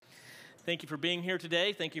Thank you for being here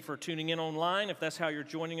today. Thank you for tuning in online, if that's how you're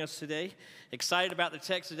joining us today. Excited about the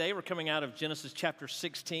text today. We're coming out of Genesis chapter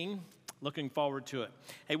 16. Looking forward to it.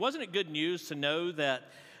 Hey, wasn't it good news to know that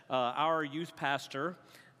our youth pastor,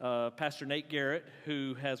 Pastor Nate Garrett,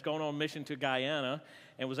 who has gone on mission to Guyana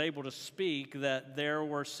and was able to speak, that there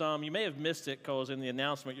were some, you may have missed it because in the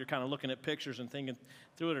announcement you're kind of looking at pictures and thinking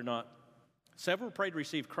through it or not. Several prayed to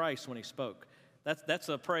receive Christ when he spoke. That's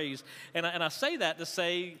a praise. And I say that to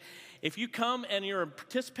say, if you come and you're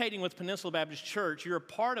participating with Peninsula Baptist Church, you're a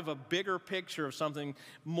part of a bigger picture of something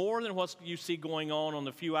more than what you see going on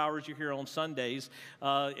the few hours you're here on Sundays.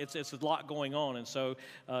 It's a lot going on, and so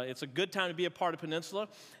it's a good time to be a part of Peninsula.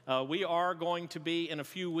 We are going to be, in a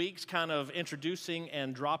few weeks, kind of introducing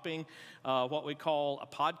and dropping what we call a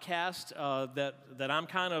podcast that I'm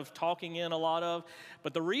kind of talking in a lot of.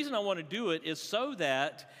 But the reason I want to do it is so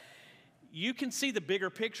that you can see the bigger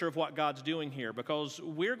picture of what God's doing here, because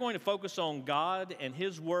we're going to focus on God and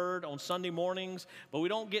His Word on Sunday mornings, but we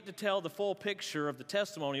don't get to tell the full picture of the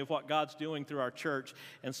testimony of what God's doing through our church.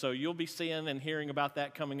 And so you'll be seeing and hearing about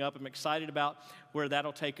that coming up. I'm excited about where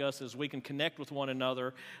that'll take us as we can connect with one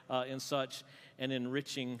another in such an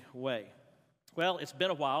enriching way. Well, it's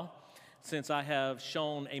been a while since I have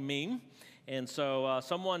shown a meme. And so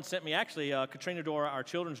someone sent me, actually, Katrina Dora, our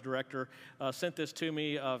children's director, sent this to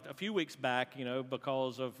me a few weeks back,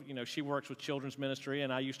 because of, she works with children's ministry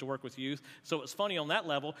and I used to work with youth. So it was funny on that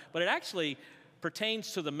level, but it actually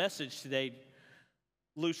pertains to the message today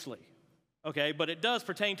loosely. Okay, but it does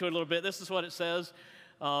pertain to it a little bit. This is what it says.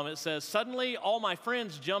 It says, "Suddenly all my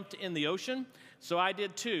friends jumped in the ocean, so I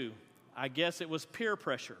did too. I guess it was peer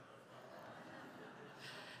pressure."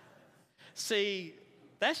 See,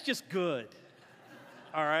 that's just good,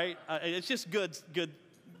 all right? It's just good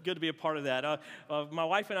to be a part of that. My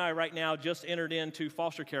wife and I right now just entered into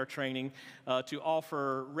foster care training to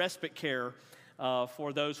offer respite care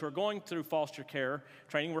for those who are going through foster care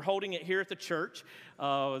training. We're holding it here at the church.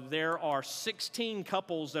 There are 16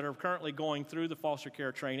 couples that are currently going through the foster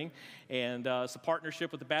care training, and it's a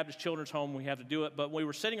partnership with the Baptist Children's Home. We have to do it, but we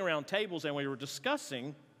were sitting around tables and we were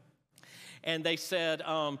discussing. And they said,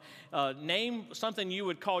 name something you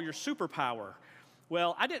would call your superpower.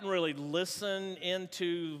 Well, I didn't really listen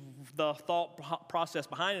into the thought process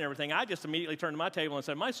behind it and everything. I just immediately turned to my table and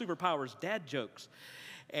said, my superpower is dad jokes.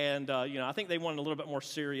 And, I think they wanted a little bit more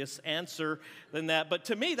serious answer than that. But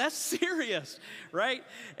to me, that's serious, right?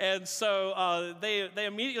 And so they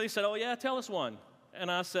immediately said, oh, yeah, tell us one. And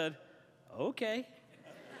I said, okay.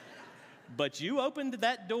 But you opened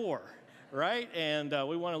that door. Right? And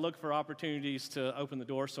we want to look for opportunities to open the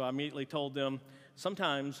door. So I immediately told them,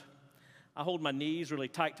 sometimes I hold my knees really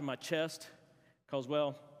tight to my chest because,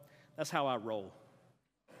 well, that's how I roll.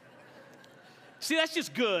 See, that's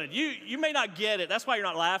just good. You may not get it. That's why you're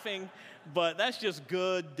not laughing. But that's just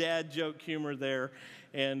good dad joke humor there.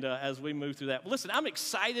 And as we move through that. Listen, I'm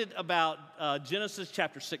excited about Genesis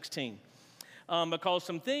chapter 16 because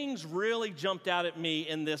some things really jumped out at me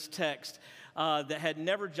in this text that had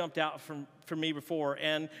never jumped out for me before.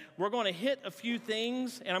 And we're going to hit a few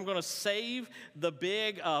things, and I'm going to save the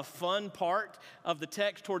big fun part of the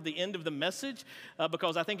text toward the end of the message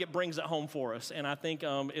because I think it brings it home for us. And I think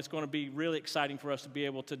it's going to be really exciting for us to be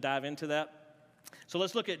able to dive into that. So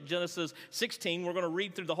let's look at Genesis 16. We're going to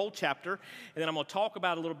read through the whole chapter, and then I'm going to talk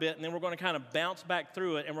about it a little bit, and then we're going to kind of bounce back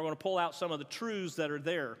through it, and we're going to pull out some of the truths that are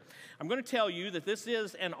there. I'm going to tell you that this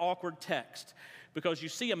is an awkward text, because you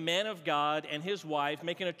see a man of God and his wife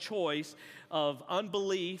making a choice of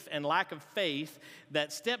unbelief and lack of faith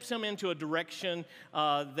that steps him into a direction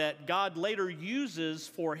that God later uses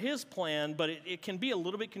for his plan, but it can be a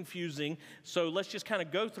little bit confusing. So let's just kind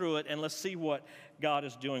of go through it and let's see what God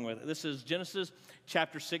is doing with it. This is Genesis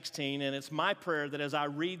chapter 16, and it's my prayer that as I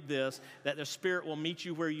read this, that the Spirit will meet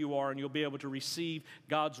you where you are and you'll be able to receive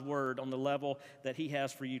God's word on the level that He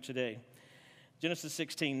has for you today. Genesis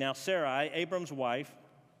 16, now Sarai, Abram's wife,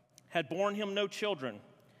 had borne him no children.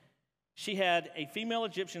 She had a female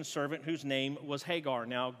Egyptian servant whose name was Hagar.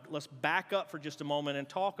 Now, let's back up for just a moment and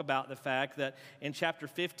talk about the fact that in chapter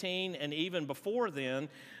 15 and even before then,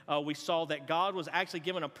 we saw that God was actually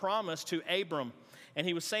giving a promise to Abram. And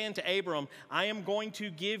He was saying to Abram, I am going to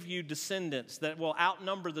give you descendants that will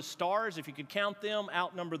outnumber the stars, if you could count them,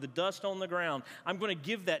 outnumber the dust on the ground. I'm going to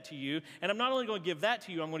give that to you. And I'm not only going to give that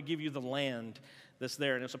to you, I'm going to give you the land that's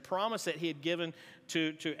there. And it's a promise that He had given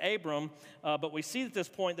to Abram. But we see at this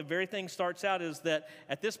point, the very thing starts out is that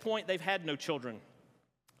at this point, they've had no children.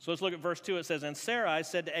 So let's look at verse 2. It says, and Sarai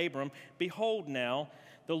said to Abram, behold now,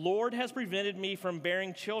 the Lord has prevented me from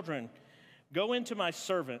bearing children. Go into my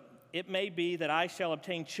servant. It may be that I shall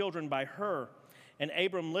obtain children by her. and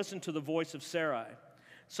Abram listened to the voice of Sarai.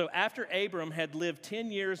 So after Abram had lived 10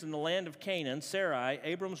 years in the land of Canaan, Sarai,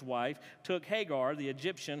 Abram's wife, took Hagar, the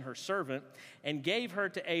Egyptian, her servant, and gave her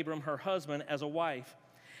to Abram, her husband, as a wife.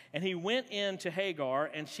 And he went in to Hagar,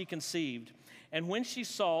 and she conceived. And when she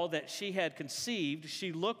saw that she had conceived,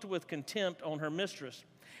 she looked with contempt on her mistress.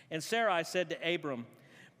 And Sarai said to Abram,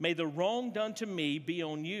 "May the wrong done to me be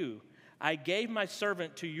on you. I gave my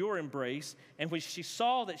servant to your embrace, and when she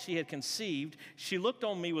saw that she had conceived, she looked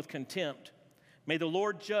on me with contempt. May the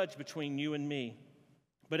Lord judge between you and me."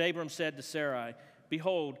 But Abram said to Sarai,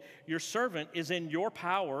 "Behold, your servant is in your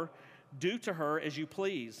power. Do to her as you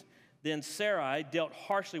please." Then Sarai dealt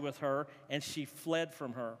harshly with her, and she fled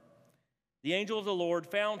from her. The angel of the Lord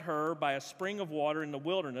found her by a spring of water in the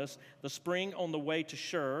wilderness, the spring on the way to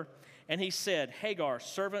Shur. And he said, "Hagar,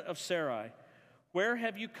 servant of Sarai, where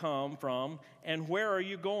have you come from, and where are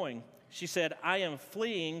you going?" She said, "I am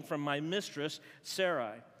fleeing from my mistress,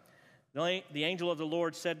 Sarai." The angel of the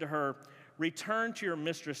Lord said to her, "Return to your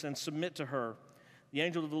mistress and submit to her." The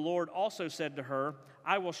angel of the Lord also said to her,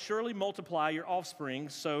 "I will surely multiply your offspring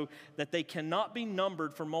so that they cannot be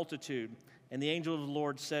numbered for multitude." And the angel of the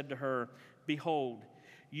Lord said to her, "Behold,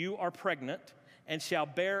 you are pregnant and shall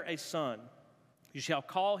bear a son. You shall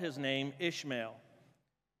call his name Ishmael,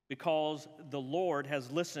 because the Lord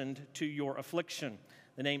has listened to your affliction."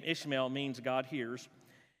 The name Ishmael means God hears.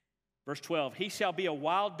 Verse 12, "He shall be a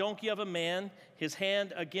wild donkey of a man, his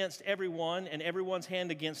hand against everyone, and everyone's hand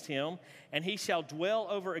against him, and he shall dwell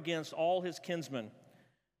over against all his kinsmen."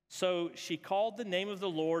 So she called the name of the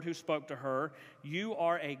Lord who spoke to her, "You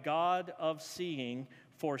are a God of seeing,"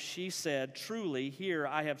 for she said, "Truly, here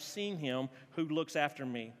I have seen him who looks after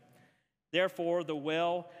me." Therefore, the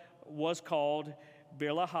well was called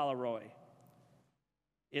Beer-lahai-roi.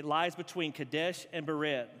 It lies between Kadesh and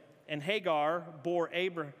Bered. And Hagar bore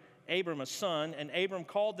Abram a son, and Abram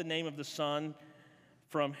called the name of the son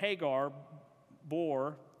from Hagar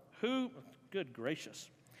bore, who, good gracious.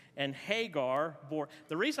 And Hagar bore,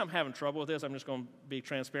 the reason I'm having trouble with this, I'm just going to be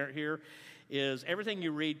transparent here, is everything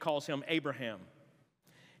you read calls him Abraham.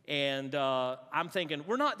 And I'm thinking,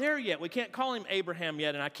 we're not there yet. We can't call him Abraham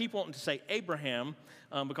yet. And I keep wanting to say Abraham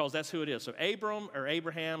because that's who it is. So Abram or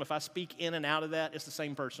Abraham, if I speak in and out of that, it's the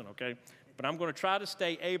same person, okay? But I'm going to try to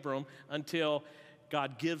stay Abram until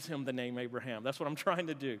God gives him the name Abraham. That's what I'm trying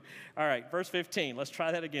to do. All right, verse 15. Let's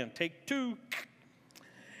try that again. Take two.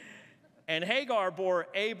 And Hagar bore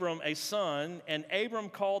Abram a son, and Abram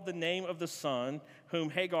called the name of the son whom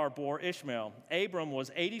Hagar bore Ishmael. Abram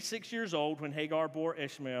was 86 years old when Hagar bore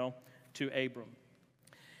Ishmael to Abram.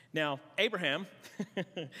 Now, Abraham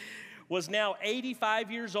was now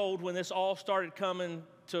 85 years old when this all started coming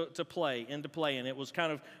into play, and it was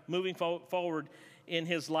kind of moving forward in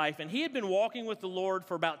his life. And he had been walking with the Lord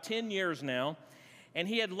for about 10 years now, and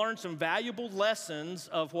he had learned some valuable lessons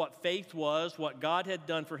of what faith was, what God had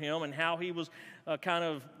done for him, and how he was kind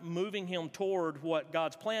of moving him toward what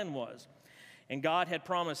God's plan was. And God had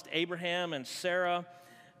promised Abraham and Sarah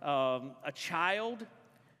a child,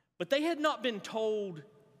 but they had not been told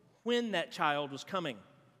when that child was coming.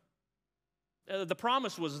 The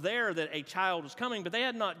promise was there that a child was coming, but they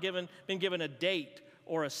had not been given a date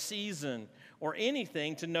or a season or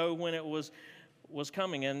anything to know when it was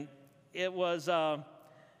coming. And it was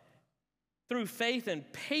through faith and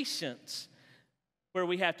patience where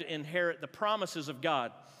we have to inherit the promises of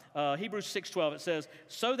God. Hebrews 6:12, it says,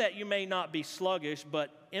 "So that you may not be sluggish,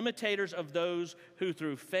 but imitators of those who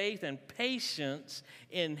through faith and patience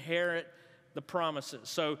inherit the promises."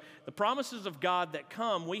 So the promises of God that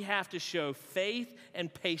come, we have to show faith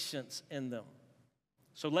and patience in them.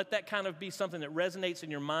 So let that kind of be something that resonates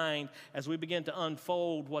in your mind as we begin to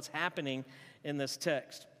unfold what's happening in this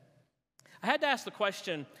text. I had to ask the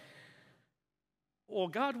question, well,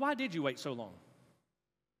 God, why did you wait so long?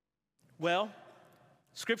 Well,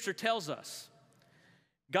 Scripture tells us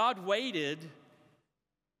God waited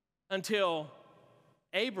until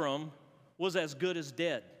Abram was as good as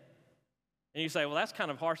dead. And you say, well, that's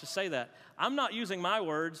kind of harsh to say that. I'm not using my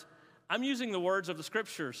words. I'm using the words of the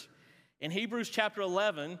Scriptures. In Hebrews chapter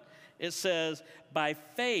 11, it says, "By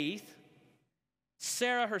faith,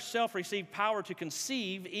 Sarah herself received power to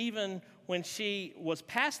conceive even when she was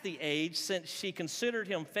past the age, since she considered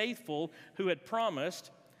him faithful who had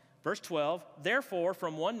promised." Verse 12, "Therefore,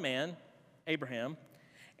 from one man, Abraham,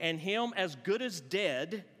 and him as good as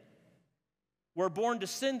dead, were born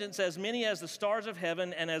descendants as many as the stars of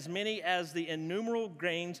heaven and as many as the innumerable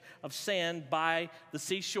grains of sand by the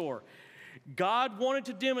seashore." God wanted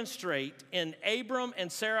to demonstrate in Abram and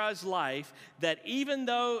Sarai's life that even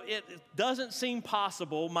though it doesn't seem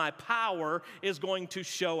possible, my power is going to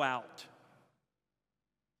show out.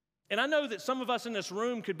 And I know that some of us in this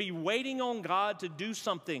room could be waiting on God to do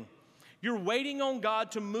something. You're waiting on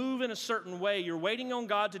God to move in a certain way. You're waiting on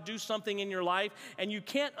God to do something in your life, and you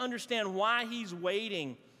can't understand why He's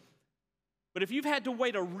waiting. But if you've had to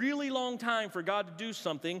wait a really long time for God to do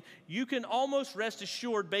something, you can almost rest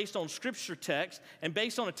assured, based on Scripture text and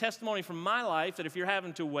based on a testimony from my life, that if you're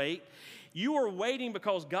having to wait, you are waiting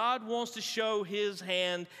because God wants to show His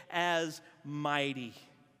hand as mighty.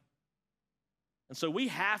 And so we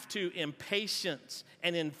have to, in patience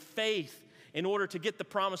and in faith, in order to get the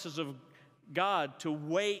promises of God, to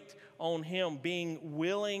wait on Him, being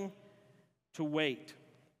willing to wait.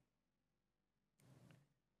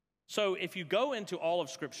 So if you go into all of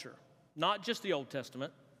Scripture, not just the Old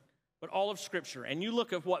Testament, but all of Scripture, and you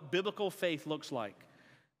look at what biblical faith looks like,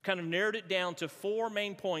 kind of narrowed it down to 4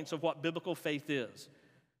 main points of what biblical faith is.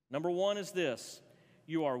 Number 1 is this: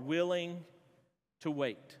 you are willing to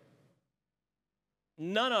wait.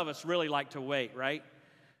 None of us really like to wait, right?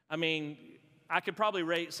 I mean, I could probably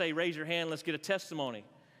raise your hand, let's get a testimony.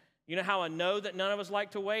 You know how I know that none of us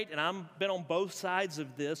like to wait? And I've been on both sides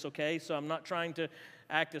of this, okay? So I'm not trying to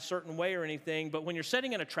act a certain way or anything, but when you're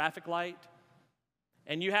sitting in a traffic light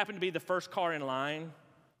and you happen to be the first car in line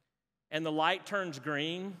and the light turns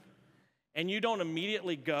green and you don't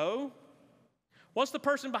immediately go, what's the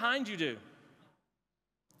person behind you do?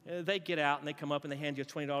 They get out and they come up and they hand you a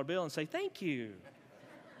 $20 bill and say, "Thank you.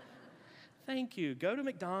 Thank you. Go to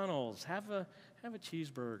McDonald's. Have a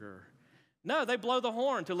cheeseburger." No, they blow the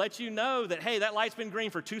horn to let you know that, hey, that light's been green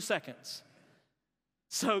for 2 seconds.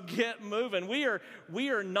 So get moving. We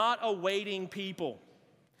are not a waiting people,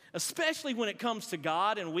 especially when it comes to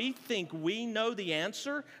God and we think we know the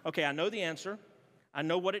answer. Okay, I know the answer. I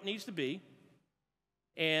know what it needs to be.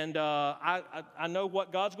 And I know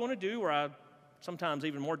what God's going to do, or I sometimes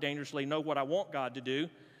even more dangerously know what I want God to do.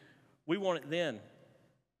 We want it then.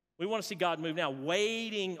 We want to see God move now.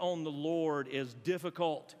 Waiting on the Lord is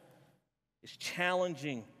difficult. It's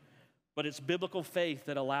challenging, but it's biblical faith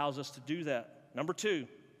that allows us to do that. Number 2,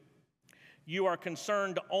 you are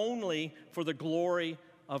concerned only for the glory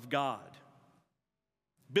of God.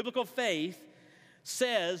 Biblical faith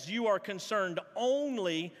says you are concerned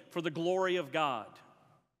only for the glory of God.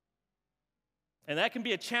 And that can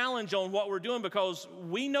be a challenge on what we're doing because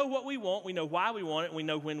we know what we want, we know why we want it, and we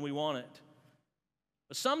know when we want it.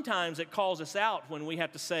 But sometimes it calls us out when we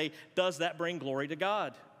have to say, does that bring glory to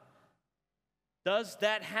God? Does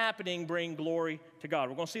that happening bring glory to God?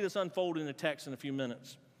 We're going to see this unfold in the text in a few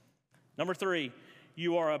minutes. Number 3,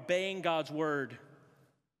 you are obeying God's word.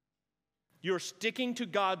 You're sticking to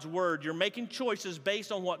God's word. You're making choices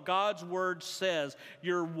based on what God's word says.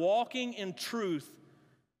 You're walking in truth,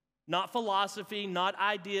 not philosophy, not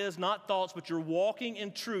ideas, not thoughts, but you're walking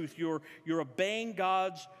in truth. You're obeying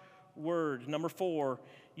God's word. Number 4,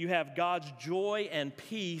 you have God's joy and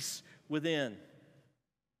peace within.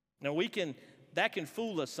 Now that can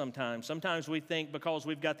fool us sometimes. Sometimes we think because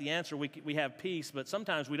we've got the answer we have peace, but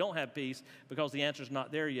sometimes we don't have peace because the answer's not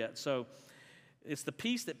there yet. So it's the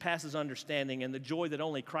peace that passes understanding and the joy that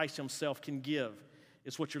only Christ Himself can give.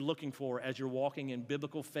 It's what you're looking for as you're walking in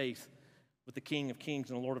biblical faith with the King of Kings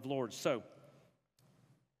and the Lord of Lords. So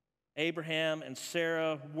Abraham and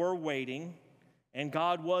Sarah were waiting, and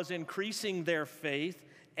God was increasing their faith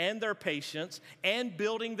and their patience and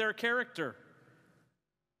building their character.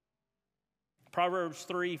 Proverbs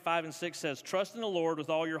 3:5-6 says, "Trust in the Lord with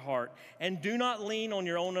all your heart, and do not lean on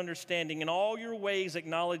your own understanding. In all your ways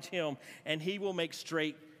acknowledge Him, and He will make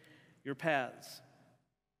straight your paths."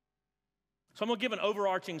 So I'm going to give an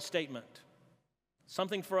overarching statement,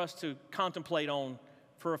 something for us to contemplate on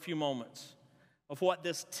for a few moments of what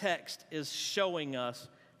this text is showing us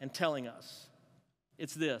and telling us.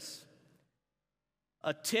 It's this: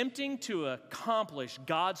 attempting to accomplish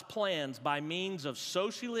God's plans by means of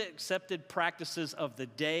socially accepted practices of the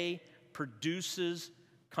day produces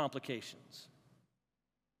complications.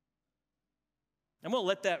 I'm going to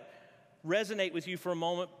let that resonate with you for a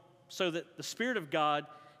moment so that the Spirit of God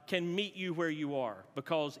can meet you where you are,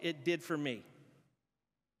 because it did for me.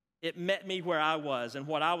 It met me where I was and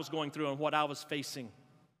what I was going through and what I was facing.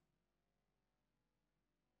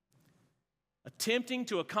 Attempting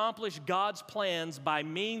to accomplish God's plans by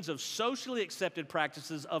means of socially accepted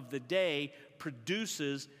practices of the day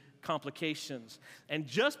produces complications. And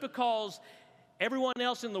just because everyone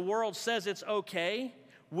else in the world says it's okay,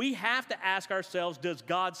 we have to ask ourselves, does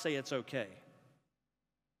God say it's okay?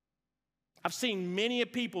 I've seen many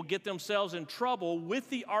people get themselves in trouble with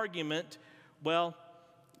the argument, well,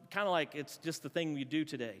 kind of like it's just the thing you do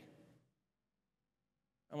today.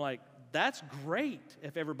 I'm like, that's great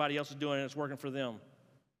if everybody else is doing it and it's working for them.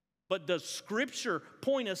 But does Scripture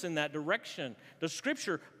point us in that direction? Does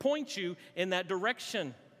Scripture point you in that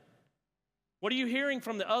direction? What are you hearing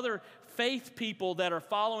from the other faith people that are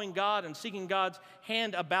following God and seeking God's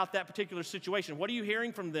hand about that particular situation? What are you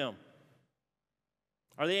hearing from them?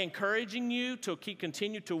 Are they encouraging you to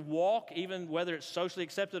continue to walk, even whether it's socially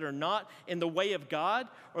accepted or not, in the way of God?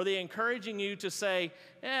 Or are they encouraging you to say,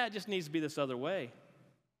 it just needs to be this other way?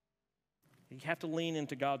 You have to lean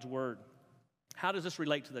into God's word. How does this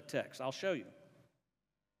relate to the text? I'll show you.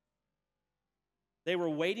 They were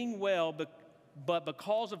waiting well, but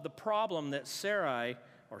because of the problem that Sarah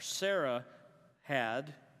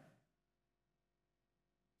had,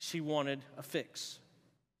 she wanted a fix.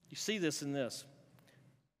 You see this in this.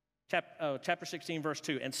 Chapter 16, verse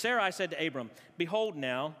 2. And Sarai said to Abram, behold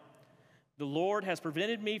now, the Lord has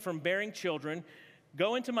prevented me from bearing children.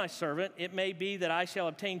 Go into my servant. It may be that I shall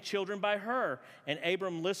obtain children by her. And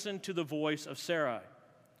Abram listened to the voice of Sarai.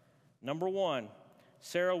 Number one,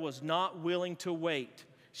 Sarah was not willing to wait.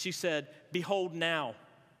 She said, behold now.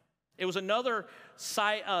 It was another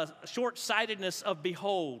short-sightedness of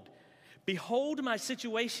behold. Behold my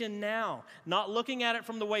situation now. Not looking at it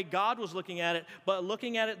from the way God was looking at it, but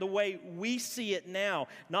looking at it the way we see it now.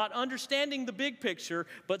 Not understanding the big picture,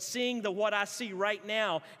 but seeing what I see right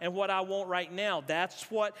now and what I want right now.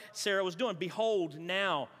 That's what Sarah was doing. Behold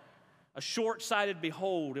now. A short-sighted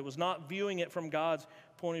behold. It was not viewing it from God's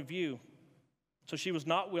point of view. So she was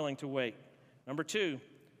not willing to wait. Number two,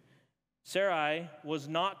 Sarai was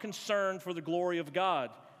not concerned for the glory of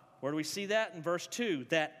God. Where do we see that? In verse 2,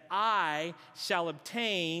 that I shall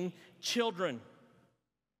obtain children.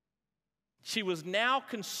 She was now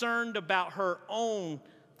concerned about her own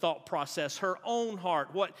thought process, her own heart,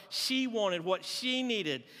 what she wanted, what she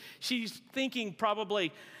needed. She's thinking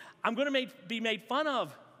probably, I'm going to be made fun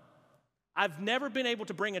of. I've never been able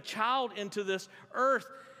to bring a child into this earth.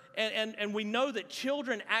 And we know that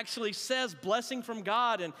children actually says blessing from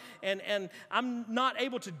God, and I'm not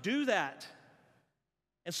able to do that.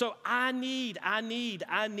 And so I need, and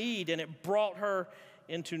it brought her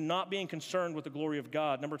into not being concerned with the glory of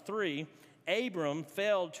God. Number three, Abram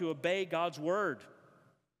failed to obey God's word.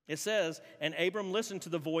 It says, and Abram listened to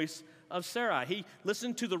the voice of Sarai. He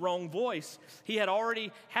listened to the wrong voice. He had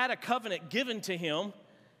already had a covenant given to him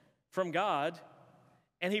from God,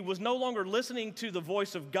 and he was no longer listening to the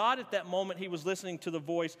voice of God at that moment. He was listening to the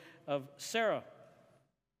voice of Sarah.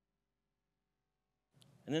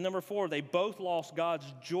 And then number four, they both lost God's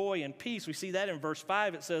joy and peace. We see that in verse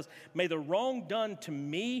 5. It says, may the wrong done to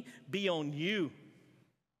me be on you.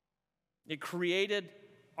 It created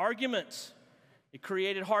arguments. It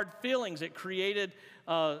created hard feelings. It created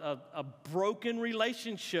a broken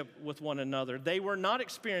relationship with one another. They were not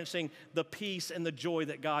experiencing the peace and the joy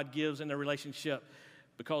that God gives in their relationship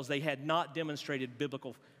because they had not demonstrated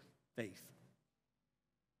biblical faith.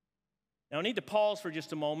 Now, I need to pause for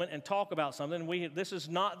just a moment and talk about something. This is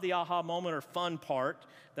not the aha moment or fun part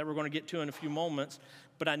that we're going to get to in a few moments,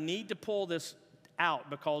 but I need to pull this out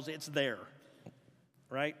because it's there,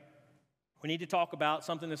 right? We need to talk about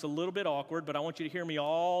something that's a little bit awkward, but I want you to hear me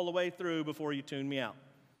all the way through before you tune me out,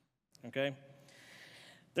 okay?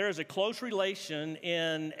 There is a close relation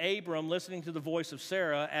in Abram listening to the voice of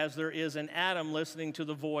Sarah as there is in Adam listening to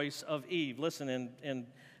the voice of Eve. Listen, in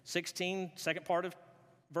 16, second part of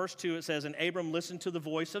Verse 2, it says, and Abram listened to the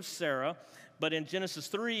voice of Sarah. But in Genesis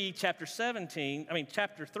 3, chapter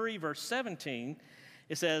 3, verse 17,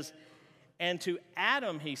 it says, and to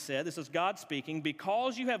Adam he said, this is God speaking,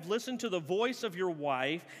 because you have listened to the voice of your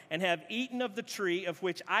wife and have eaten of the tree of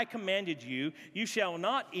which I commanded you, you shall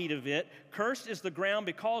not eat of it. Cursed is the ground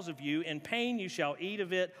because of you. In pain you shall eat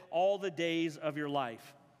of it all the days of your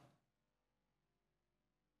life.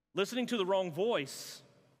 Listening to the wrong voice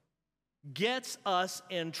gets us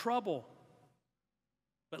in trouble.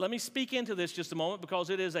 But let me speak into this just a moment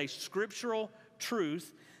because it is a scriptural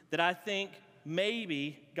truth that I think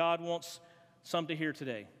maybe God wants some to hear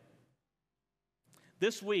today.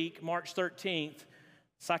 This week, March 13th,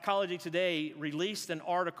 Psychology Today released an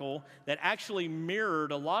article that actually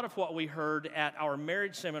mirrored a lot of what we heard at our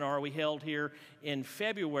marriage seminar we held here in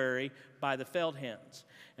February by the Feldhans.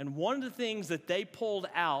 And one of the things that they pulled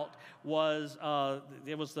out was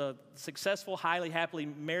it was the successful, highly happily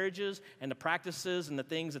marriages and the practices and the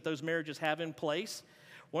things that those marriages have in place.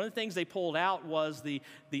 One of the things they pulled out was the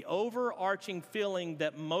overarching feeling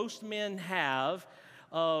that most men have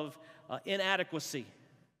of inadequacy.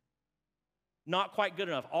 Not quite good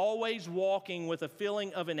enough, always walking with a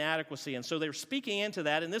feeling of inadequacy. And so they're speaking into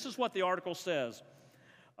that, and this is what the article says.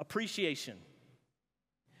 Appreciation.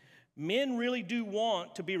 Men really do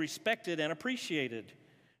want to be respected and appreciated.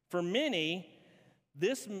 For many,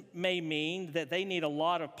 This may mean that they need a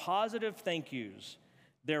lot of positive thank yous.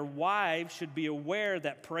 Their wives should be aware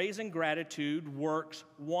that praise and gratitude works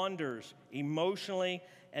wonders, emotionally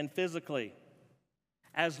and physically.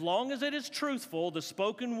 As long as it is truthful, the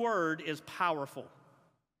spoken word is powerful.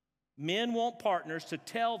 Men want partners to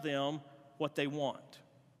tell them what they want.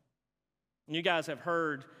 And you guys have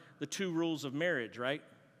heard the 2 rules of marriage, right?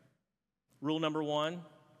 Rule number 1,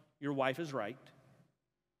 your wife is right.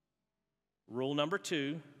 Rule number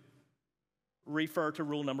 2, refer to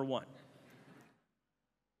rule number 1.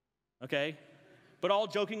 Okay? But all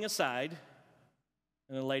joking aside,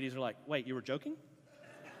 and the ladies are like, wait, you were joking?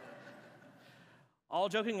 All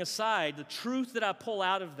joking aside, the truth that I pull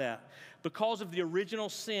out of that, because of the original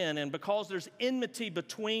sin and because there's enmity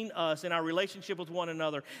between us in our relationship with one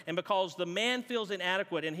another, and because the man feels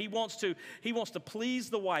inadequate and he wants to please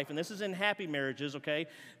the wife, and this is in happy marriages, okay?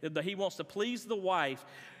 He wants to please the wife.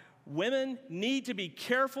 Women need to be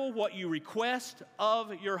careful what you request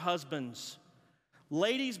of your husbands.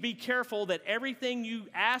 Ladies, be careful that everything you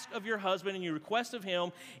ask of your husband and you request of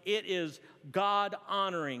him, it is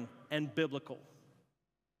God-honoring and biblical.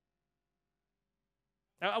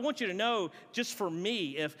 Now, I want you to know, just for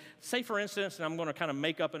me, if, say for instance, and I'm going to kind of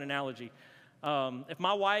make up an analogy, if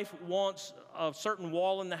my wife wants a certain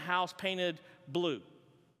wall in the house painted blue,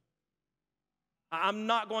 I'm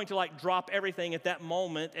not going to like drop everything at that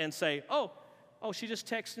moment and say, oh, she just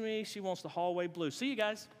texted me, she wants the hallway blue. See you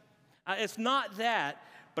guys. It's not that,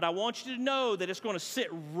 but I want you to know that it's going to sit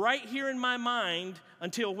right here in my mind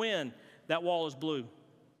until when? That wall is blue.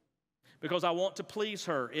 Because I want to please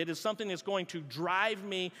her. It is something that's going to drive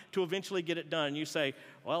me to eventually get it done. You say,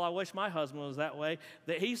 well, I wish my husband was that way.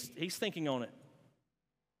 That he's thinking on it.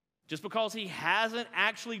 Just because he hasn't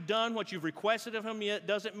actually done what you've requested of him yet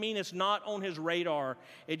doesn't mean it's not on his radar.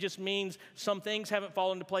 It just means some things haven't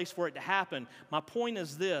fallen into place for it to happen. My point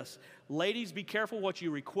is this. Ladies, be careful what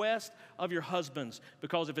you request of your husbands,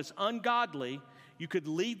 because if it's ungodly, you could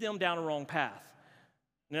lead them down a wrong path.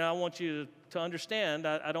 Now, I want you to understand,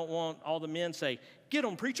 I don't want all the men say, get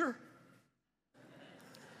them, preacher.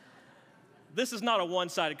 This is not a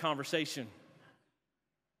one-sided conversation.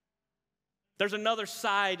 There's another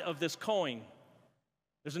side of this coin.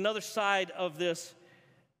 There's another side of this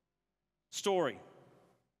story.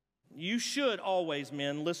 You should always,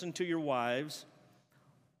 men, listen to your wives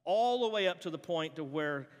all the way up to the point to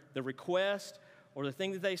where the request or the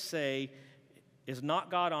thing that they say is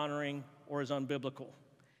not God-honoring or is unbiblical.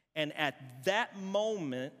 And at that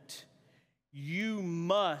moment, you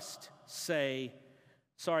must say,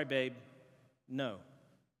 sorry, babe, no.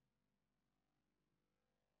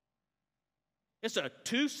 It's a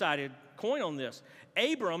two-sided coin on this.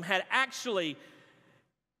 Abram had actually,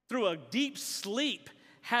 through a deep sleep,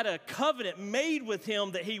 had a covenant made with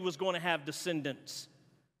him that he was going to have descendants.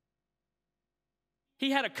 He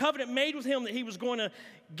had a covenant made with him that he was going to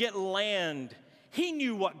get land. He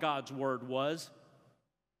knew what God's word was.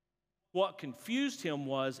 What confused him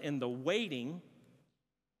was in the waiting.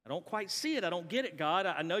 I don't quite see it. I don't get it, God.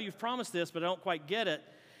 I know you've promised this, but I don't quite get it.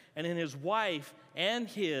 And then his wife and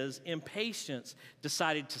his impatience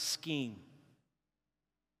decided to scheme.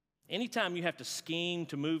 Anytime you have to scheme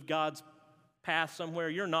to move God's path somewhere,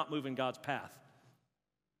 you're not moving God's path.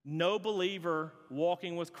 No believer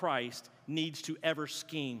walking with Christ needs to ever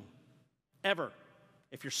scheme. Ever.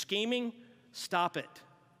 If you're scheming, stop it.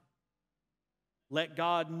 Let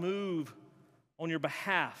God move on your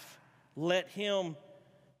behalf. Let him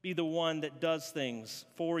be the one that does things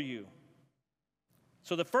for you.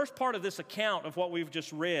 So the first part of this account of what we've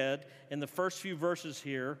just read in the first few verses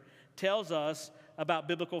here tells us about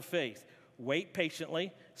biblical faith. Wait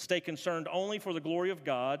patiently, stay concerned only for the glory of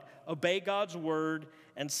God, obey God's word,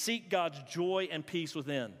 and seek God's joy and peace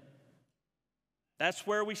within. That's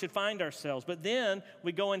where we should find ourselves. But then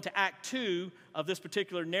we go into Act 2 of this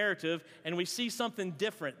particular narrative, and we see something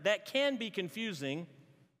different. That can be confusing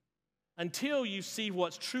until you see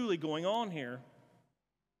what's truly going on here.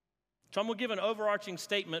 So I'm going to give an overarching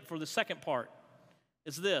statement for the second part.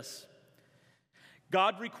 It's this.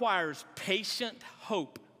 God requires patient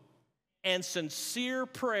hope and sincere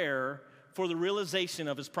prayer for the realization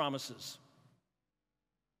of his promises.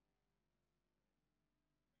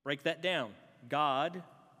 Break that down. God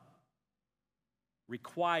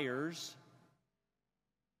requires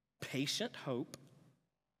patient hope,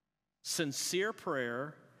 sincere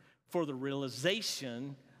prayer for the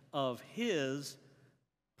realization of his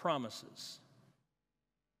promises.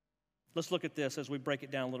 Let's look at this as we break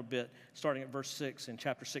it down a little bit, starting at verse 6 in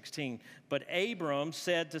chapter 16. But Abram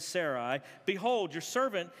said to Sarai, "Behold, your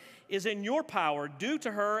servant is in your power. Do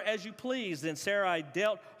to her as you please." Then Sarai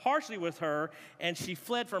dealt harshly with her, and she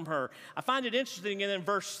fled from her. I find it interesting, and in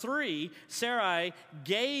verse 3, Sarai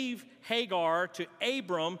gave Hagar to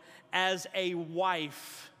Abram as a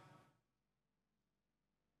wife.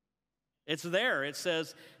 It's there. It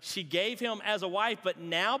says she gave him as a wife, but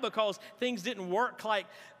now because things didn't work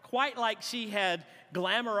quite like she had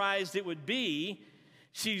glamorized it would be,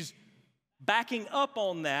 she's backing up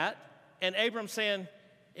on that, and Abram's saying,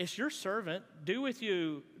 "It's your servant. Do with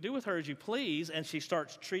her as you please," and she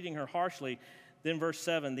starts treating her harshly. Then verse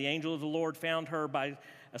 7, the angel of the Lord found her by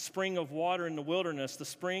a spring of water in the wilderness, the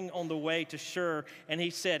spring on the way to Shur, and he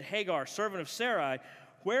said, "Hagar, servant of Sarai,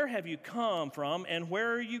 where have you come from, and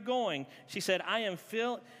where are you going?" She said, "I am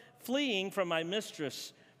fleeing from my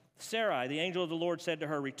mistress, Sarai." The angel of the Lord said to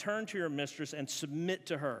her, "Return to your mistress and submit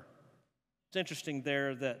to her." It's interesting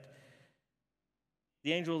there that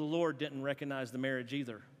the angel of the Lord didn't recognize the marriage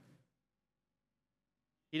either.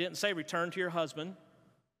 He didn't say, "Return to your husband."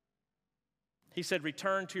 He said,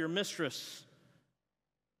 "Return to your mistress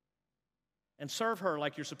and serve her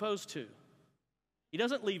like you're supposed to." He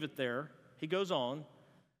doesn't leave it there. He goes on,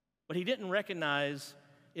 but he didn't recognize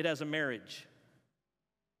it as a marriage.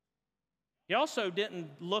 He also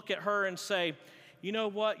didn't look at her and say, "You know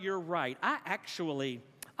what, you're right. I actually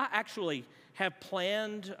have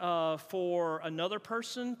planned for another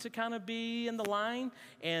person to kind of be in the line,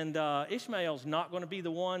 and Ishmael's not going to be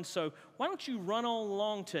the one, so why don't you run on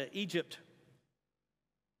along to Egypt?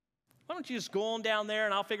 Why don't you just go on down there,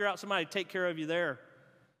 and I'll figure out somebody to take care of you there."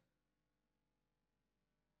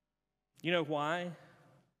 You know why?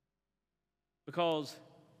 Because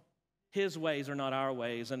his ways are not our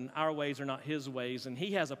ways, and our ways are not his ways, and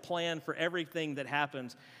he has a plan for everything that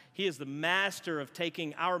happens. He is the master of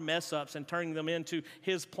taking our mess-ups and turning them into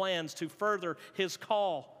his plans to further his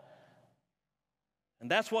call.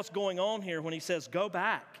 And that's what's going on here when he says, "Go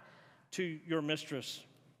back to your mistress."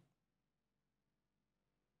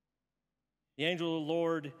 The angel of the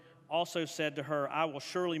Lord also said to her, "I will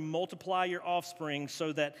surely multiply your offspring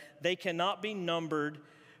so that they cannot be numbered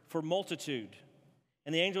for multitude."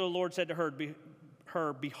 And the angel of the Lord said to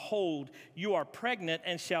her, "Behold, you are pregnant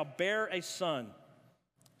and shall bear a son."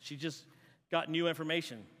 She just got new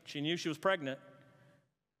information. She knew she was pregnant,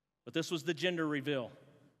 but this was the gender reveal.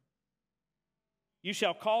 "You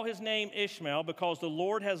shall call his name Ishmael, because the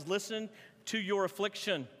Lord has listened to your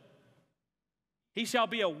affliction. He shall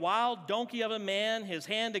be a wild donkey of a man, his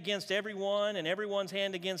hand against everyone, and everyone's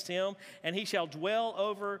hand against him, and he shall dwell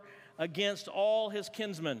over against all his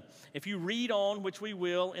kinsmen." If you read on, which we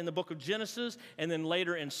will, in the book of Genesis, and then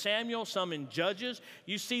later in Samuel, some in Judges,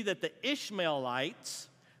 you see that the Ishmaelites,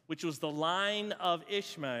 which was the line of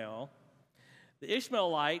Ishmael, the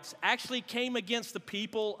Ishmaelites actually came against the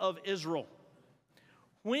people of Israel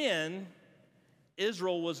when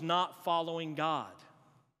Israel was not following God.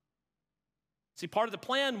 See, part of the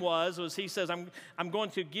plan was he says, I'm going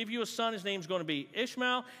to give you a son. His name's going to be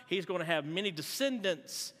Ishmael. He's going to have many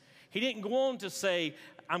descendants. He didn't go on to say,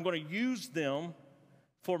 "I'm going to use them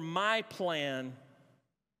for my plan."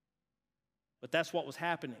 But that's what was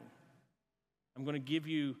happening. "I'm going to give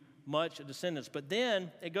you much descendants." But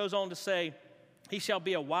then it goes on to say, "He shall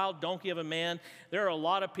be a wild donkey of a man." There are a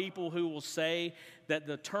lot of people who will say that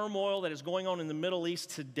the turmoil that is going on in the Middle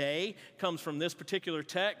East today comes from this particular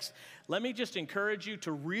text. Let me just encourage you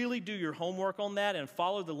to really do your homework on that and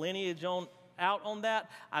follow the lineage out on that.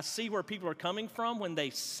 I see where people are coming from when they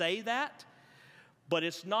say that, but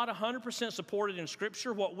it's not 100% supported in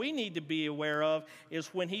Scripture. What we need to be aware of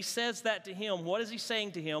is when he says that to him, what is he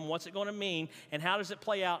saying to him? What's it going to mean? And how does it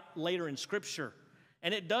play out later in Scripture?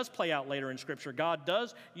 And it does play out later in Scripture. God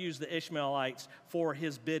does use the Ishmaelites for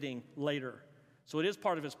his bidding later. So it is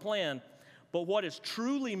part of his plan. But what is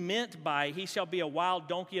truly meant by "he shall be a wild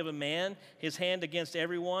donkey of a man, his hand against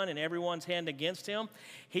everyone, and everyone's hand against him,"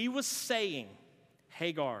 he was saying,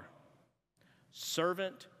 "Hagar,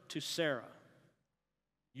 servant to Sarah,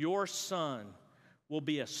 your son will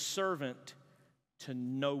be a servant to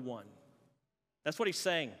no one." That's what he's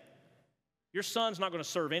saying. Your son's not going to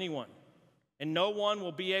serve anyone, and no one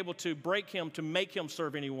will be able to break him to make him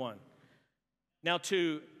serve anyone. Now,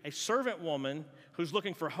 to a servant woman who's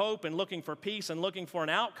looking for hope and looking for peace and looking for an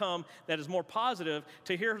outcome that is more positive,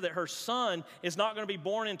 to hear that her son is not going to be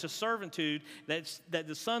born into servitude, that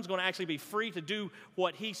the son's going to actually be free to do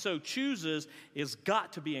what he so chooses, is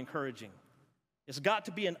got to be encouraging. It's got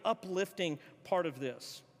to be an uplifting part of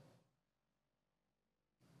this.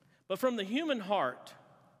 But from the human heart,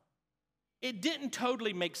 it didn't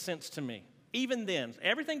totally make sense to me. Even then,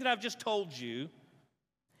 everything that I've just told you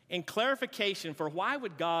in clarification for why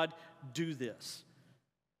would God do this?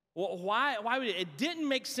 Well, why would it didn't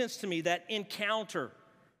make sense to me, that encounter.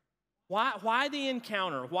 Why the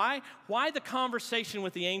encounter? Why the conversation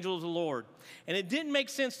with the angel of the Lord? And it didn't make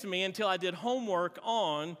sense to me until I did homework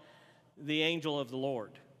on the angel of the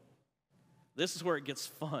Lord. This is where it gets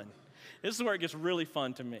fun. This is where it gets really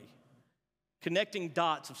fun to me. Connecting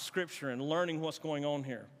dots of Scripture and learning what's going on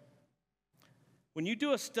here. When you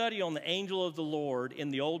do a study on the angel of the Lord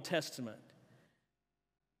in the Old Testament,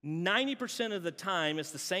 90% of the time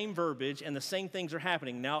it's the same verbiage and the same things are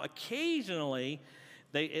happening. Now, occasionally,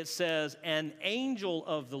 it says, an angel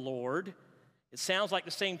of the Lord. It sounds like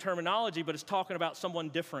the same terminology, but it's talking about someone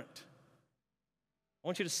different. I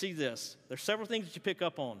want you to see this. There's several things that you pick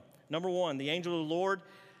up on. Number one, the angel of the Lord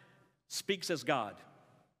speaks as God.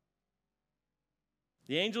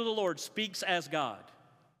 The angel of the Lord speaks as God.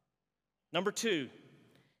 Number two,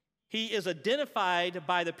 he is identified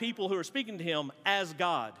by the people who are speaking to him as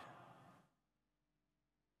God.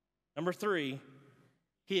 Number three,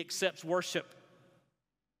 he accepts worship.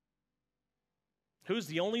 Who's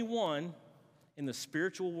the only one in the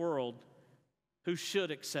spiritual world who should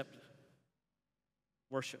accept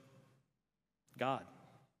worship? God.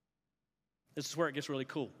 This is where it gets really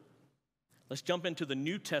cool. Let's jump into the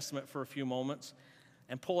New Testament for a few moments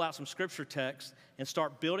and pull out some scripture texts and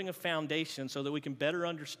start building a foundation so that we can better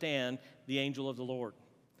understand the angel of the Lord.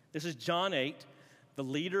 This is John 8. The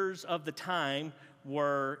leaders of the time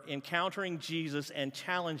were encountering Jesus and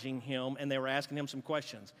challenging him, and they were asking him some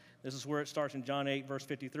questions. This is where it starts in John 8, verse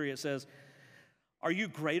 53. It says, "Are you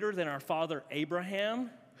greater than our father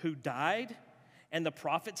Abraham, who died, and the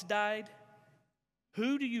prophets died?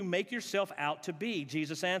 Who do you make yourself out to be?"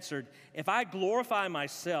 Jesus answered, "If I glorify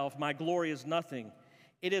myself, my glory is nothing.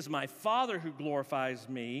 It is my Father who glorifies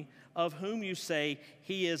me, of whom you say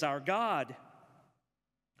he is our God.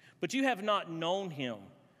 But you have not known him.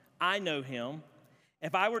 I know him.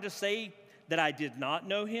 If I were to say that I did not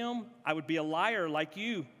know him, I would be a liar like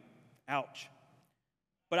you." Ouch.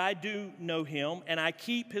 "But I do know him, and I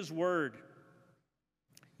keep his word.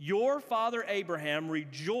 Your father Abraham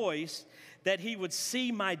rejoiced that he would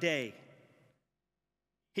see my day.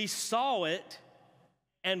 He saw it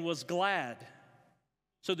and was glad."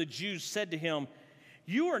 So the Jews said to him,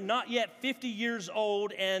 "You are not yet 50 years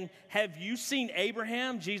old, and have you seen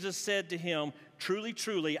Abraham?" Jesus said to him, "Truly,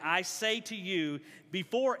 truly, I say to you,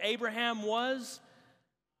 before Abraham was,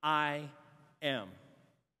 I am."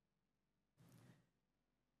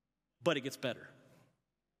 But it gets better.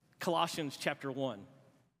 Colossians chapter 1,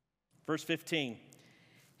 verse 15.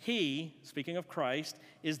 "He," speaking of Christ,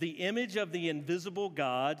 "is the image of the invisible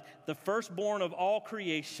God, the firstborn of all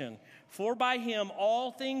creation. For by him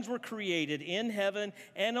all things were created in heaven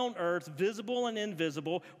and on earth, visible and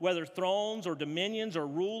invisible, whether thrones or dominions or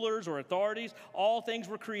rulers or authorities. All things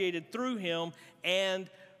were created through him and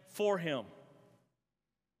for him."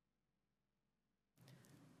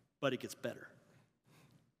 But it gets better.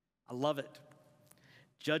 I love it.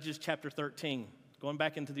 Judges chapter 13. Going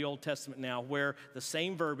back into the Old Testament now, where the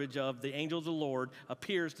same verbiage of the angel of the Lord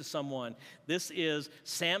appears to someone. This is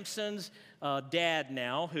Samson's dad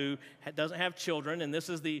now, who doesn't have children, and this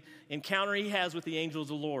is the encounter he has with the angel of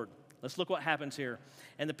the Lord. Let's look what happens here.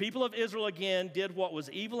 "And the people of Israel again did what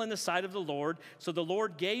was evil in the sight of the Lord, so the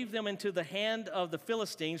Lord gave them into the hand of the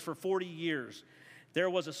Philistines for 40 years. There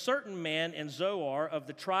was a certain man in Zoar of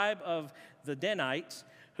the tribe of the Danites,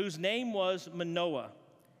 whose name was Manoah.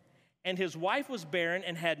 And his wife was barren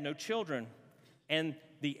and had no children. And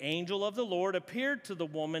the angel of the Lord appeared to the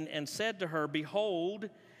woman and said to her, 'Behold,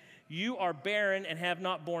 you are barren and have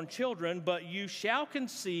not borne children, but you shall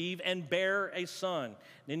conceive and bear a son.'"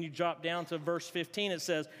 Then you drop down to verse 15. It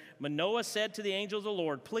says, "Manoah said to the angel of the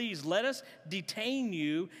Lord, 'Please let us detain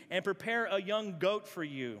you and prepare a young goat for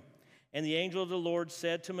you.' And the angel of the Lord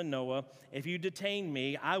said to Manoah, 'If you detain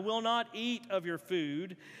me, I will not eat of your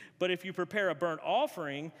food, but if you prepare a burnt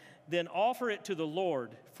offering, then offer it to the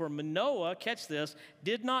Lord.' For Manoah," catch this,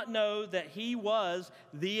 "did not know that he was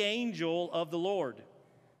the angel of the Lord."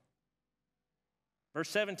 Verse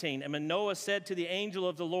 17, "And Manoah said to the angel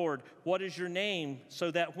of the Lord, 'What is your name?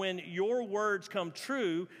 So that when your words come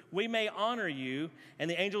true, we may honor you.' And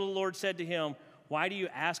the angel of the Lord said to him, 'Why do you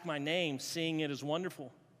ask my name, seeing it is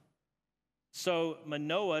wonderful?' So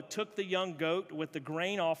Manoah took the young goat with the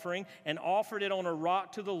grain offering and offered it on a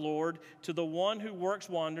rock to the Lord, to the one who works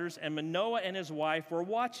wonders. And Manoah and his wife were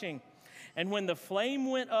watching. And when the flame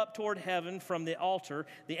went up toward heaven from the altar,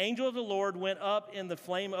 the angel of the Lord went up in the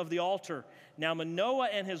flame of the altar. Now Manoah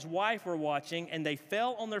and his wife were watching, and they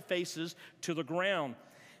fell on their faces to the ground.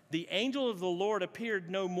 The angel of the Lord appeared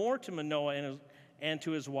no more to Manoah and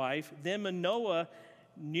to his wife. Then Manoah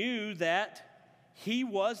knew that he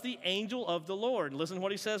was the angel of the Lord. Listen to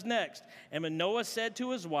what he says next. And Manoah said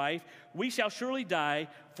to his wife, "We shall surely die,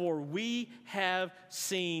 for we have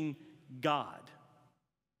seen God."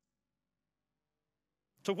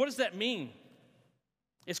 So what does that mean?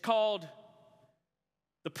 It's called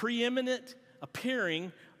the preeminent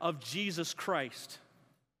appearing of Jesus Christ.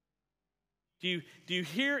 Do you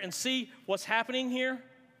hear and see what's happening here?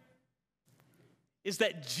 Is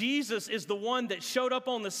that Jesus is the one that showed up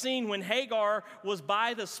on the scene when Hagar was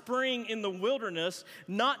by the spring in the wilderness,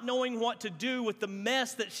 not knowing what to do with the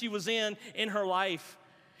mess that she was in her life.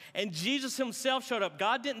 And Jesus himself showed up.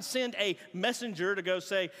 God didn't send a messenger to go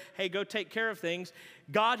say, "Hey, go take care of things."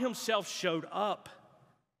 God himself showed up.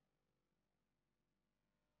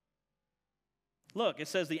 Look, it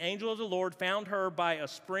says, the angel of the Lord found her by a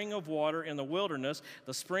spring of water in the wilderness,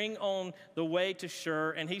 the spring on the way to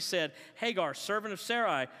Shur, and he said, "Hagar, servant of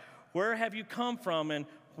Sarai, where have you come from and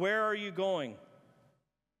where are you going?"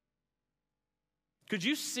 Could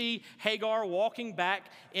you see Hagar walking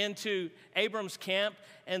back into Abram's camp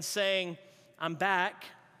and saying, "I'm back,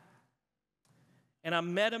 and I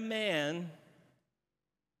met a man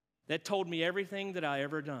that told me everything that I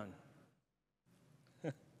ever done"?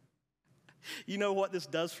 You know what this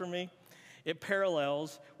does for me? It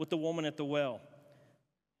parallels with the woman at the well.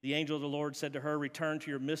 The angel of the Lord said to her, "Return to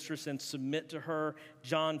your mistress and submit to her."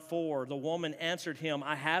 John 4, the woman answered him,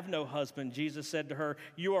 "I have no husband." Jesus said to her,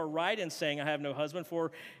 "You are right in saying, 'I have no husband,'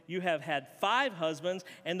 for you have had 5 husbands,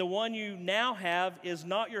 and the one you now have is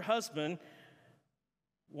not your husband.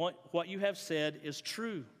 What you have said is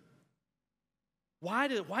true." Why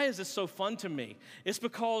is this so fun to me? It's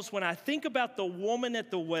because when I think about the woman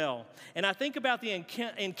at the well, and I think about the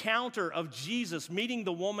encounter of Jesus meeting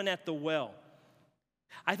the woman at the well,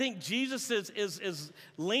 I think Jesus is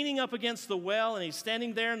leaning up against the well, and he's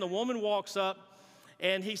standing there, and the woman walks up,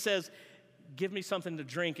 and he says, "Give me something to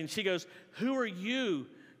drink." And she goes, "Who are you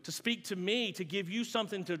to speak to me, to give you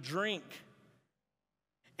something to drink?"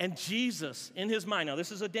 And Jesus, in his mind, now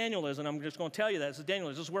this is a Danielism, I'm just going to tell you that, it's a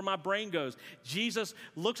Danielism, this is where my brain goes. Jesus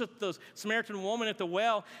looks at the Samaritan woman at the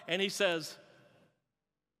well, and he says,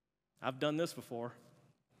 "I've done this before."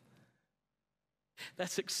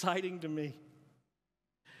 That's exciting to me.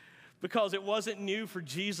 Because it wasn't new for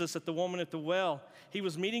Jesus at the woman at the well. He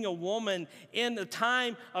was meeting a woman in the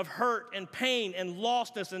time of hurt and pain and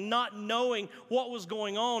lostness and not knowing what was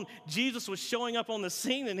going on. Jesus was showing up on the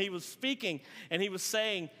scene, and he was speaking, and he was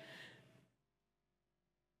saying,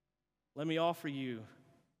 "Let me offer you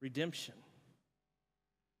redemption."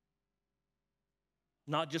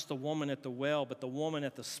 Not just the woman at the well, but the woman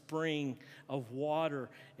at the spring of water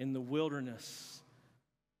in the wilderness.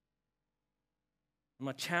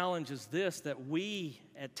 My challenge is this, that we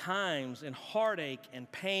at times in heartache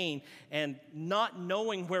and pain and not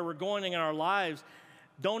knowing where we're going in our lives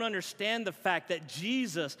don't understand the fact that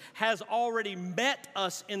Jesus has already met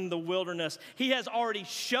us in the wilderness. He has already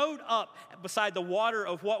showed up beside the water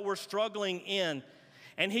of what we're struggling in.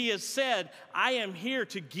 And he has said, "I am here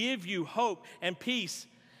to give you hope and peace."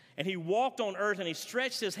 And he walked on earth, and he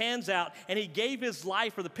stretched his hands out, and he gave his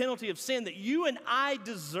life for the penalty of sin that you and I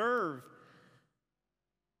deserve.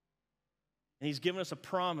 And he's given us a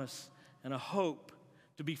promise and a hope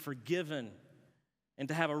to be forgiven and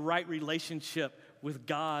to have a right relationship with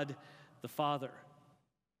God the Father.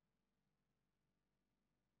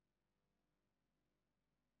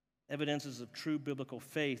 Evidences of true biblical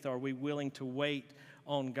faith. Are we willing to wait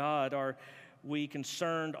on God? Are we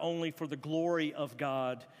concerned only for the glory of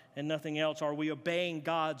God and nothing else? Are we obeying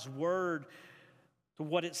God's word to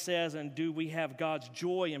what it says? And do we have God's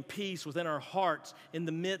joy and peace within our hearts in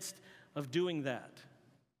the midst of doing that?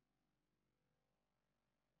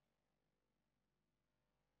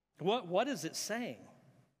 What is it saying?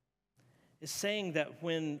 It's saying that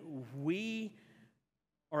when we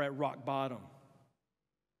are at rock bottom,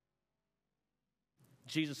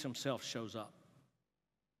 Jesus himself shows up.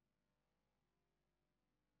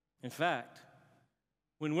 In fact,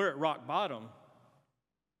 when we're at rock bottom,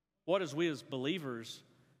 what does we as believers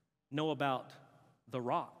know about the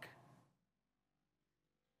rock?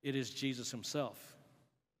 It is Jesus himself.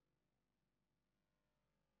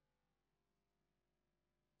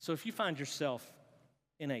 So if you find yourself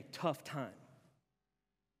in a tough time,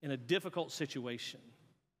 in a difficult situation,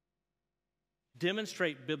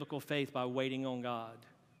 demonstrate biblical faith by waiting on God.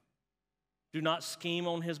 Do not scheme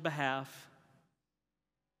on his behalf,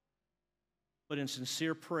 but in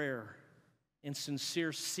sincere prayer, in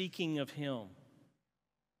sincere seeking of him,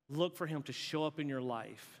 look for him to show up in your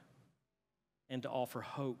life and to offer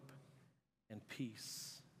hope and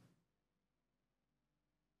peace.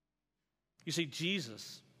 You see,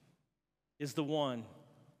 Jesus is the one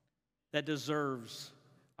that deserves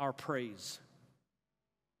our praise.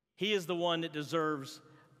 He is the one that deserves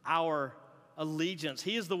our allegiance.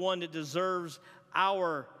 He is the one that deserves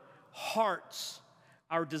our hearts,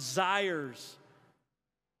 our desires,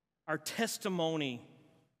 our testimony.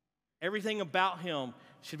 Everything about him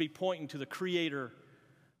should be pointing to the creator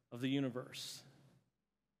of the universe.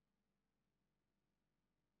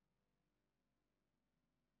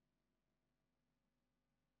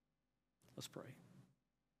 Let's pray.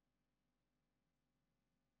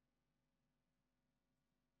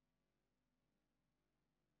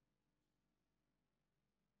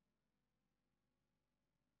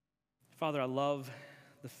 Father, I love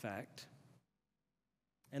the fact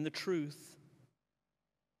and the truth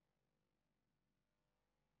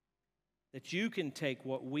that you can take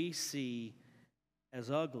what we see as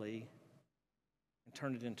ugly and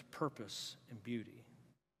turn it into purpose and beauty.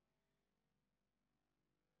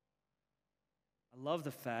 I love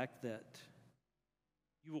the fact that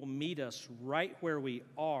you will meet us right where we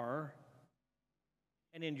are,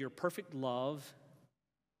 and in your perfect love,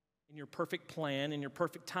 in your perfect plan, in your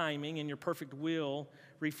perfect timing, in your perfect will,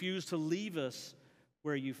 refuse to leave us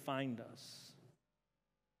where you find us.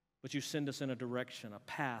 But you send us in a direction, a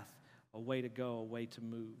path, a way to go, a way to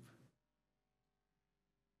move.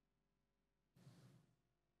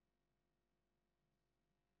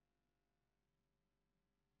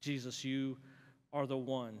 Jesus, you are the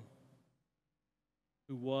one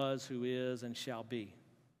who was, who is, and shall be.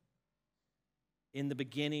 In the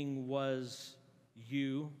beginning was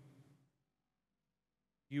you.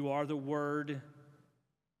 You are the Word,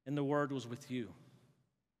 and the Word was with you.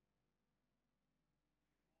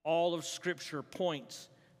 All of Scripture points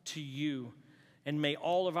to you, and may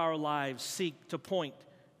all of our lives seek to point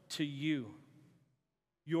to you.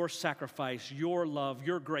 Your sacrifice, your love,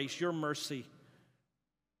 your grace, your mercy.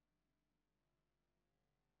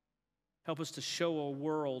 Help us to show a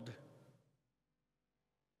world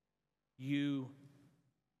you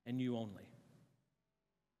and you only.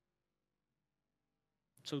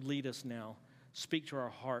 So lead us now. Speak to our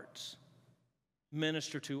hearts.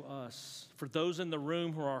 Minister to us. For those in the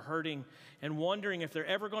room who are hurting and wondering if they're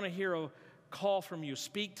ever going to hear a call from you,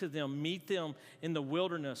 speak to them. Meet them in the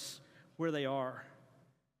wilderness where they are.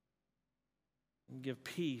 And give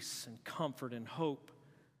peace and comfort and hope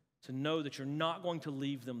to know that you're not going to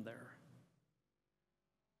leave them there.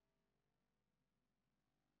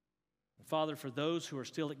 And Father, for those who are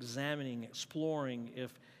still examining, exploring,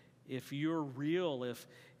 if you're real,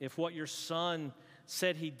 if what your Son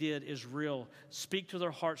said he did is real, speak to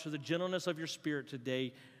their hearts through the gentleness of your Spirit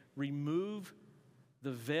today. Remove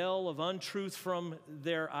the veil of untruth from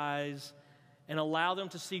their eyes and allow them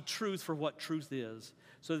to see truth for what truth is,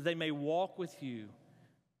 so that they may walk with you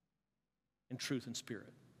in truth and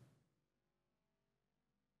spirit.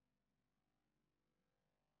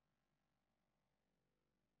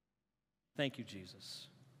 Thank you, Jesus.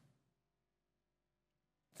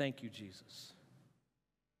 Thank you, Jesus.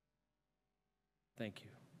 Thank you.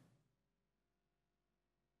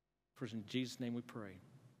 For in Jesus' name we pray.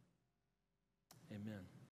 Amen.